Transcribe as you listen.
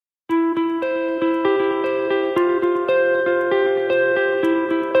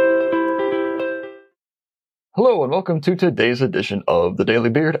Hello and welcome to today's edition of The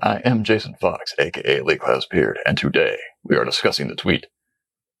Daily Beard. I am Jason Fox, aka Lee Klaus Beard, and today we are discussing the tweet.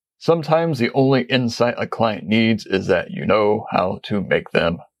 Sometimes the only insight a client needs is that you know how to make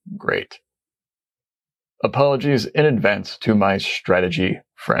them great. Apologies in advance to my strategy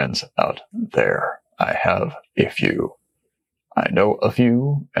friends out there. I have a few. I know a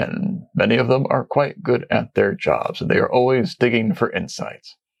few, and many of them are quite good at their jobs, and they are always digging for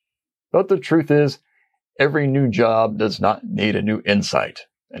insights. But the truth is, every new job does not need a new insight,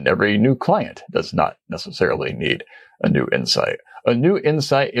 and every new client does not necessarily need a new insight. A new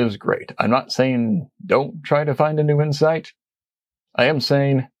insight is great. I'm not saying don't try to find a new insight. I am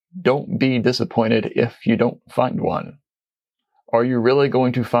saying don't be disappointed if you don't find one. Are you really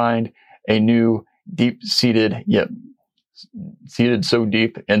going to find a new deep-seated, yet seated so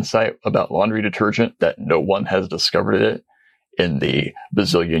deep insight about laundry detergent that no one has discovered it in the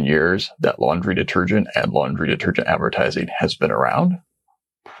bazillion years that laundry detergent and laundry detergent advertising has been around?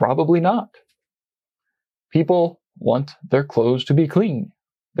 Probably not. People want their clothes to be clean.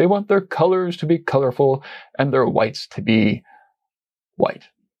 They want their colors to be colorful and their whites to be white.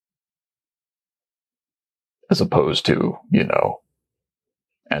 As opposed to,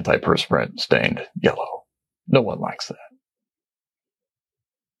 antiperspirant stained yellow. No one likes that.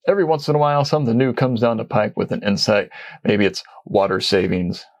 Every once in a while, something new comes down the pike with an insight. Maybe it's water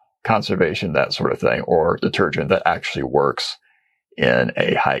savings, conservation, that sort of thing, or detergent that actually works in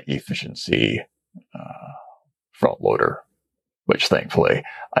a high efficiency front loader, which thankfully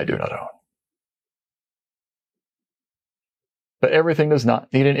I do not own. But everything does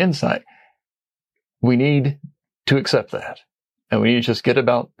not need an insight. We need to accept that. And we need to just get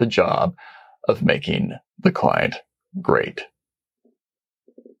about the job of making the client great.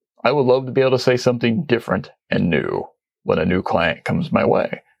 I would love to be able to say something different and new when a new client comes my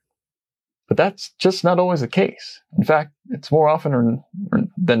way. But that's just not always the case. In fact, it's more often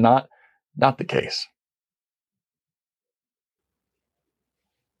than not the case.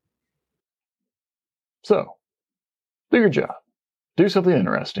 So, do your job. Do something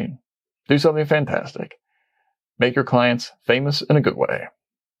interesting. Do something fantastic. Make your clients famous in a good way.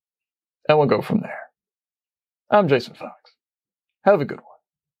 And we'll go from there. I'm Jason Fox. Have a good one.